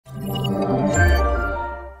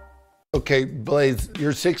Okay, Blaze,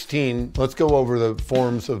 you're 16. Let's go over the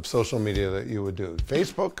forms of social media that you would do.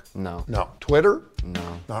 Facebook? No. No. Twitter?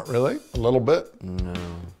 No. Not really? A little bit? No.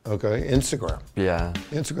 Okay. Instagram? Yeah.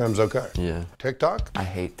 Instagram's okay. Yeah. TikTok? I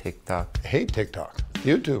hate TikTok. I hate TikTok.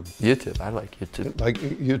 YouTube? YouTube. I like YouTube. Like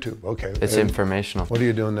YouTube, okay. It's informational. What are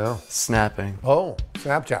you doing now? Snapping. Oh,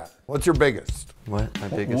 Snapchat. What's your biggest? What? My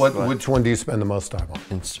biggest what? Which one do you spend the most time on?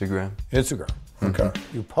 Instagram. Instagram. Okay.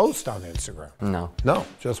 You post on Instagram? No. No,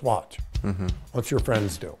 just watch. What's your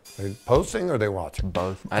friends do? They posting or they watching?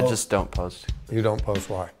 Both. I just don't post. You don't post,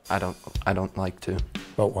 why? I don't like to.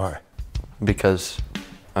 But why? Because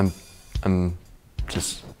I'm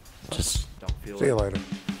just don't feel See you later.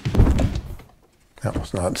 That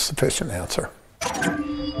was not a sufficient answer.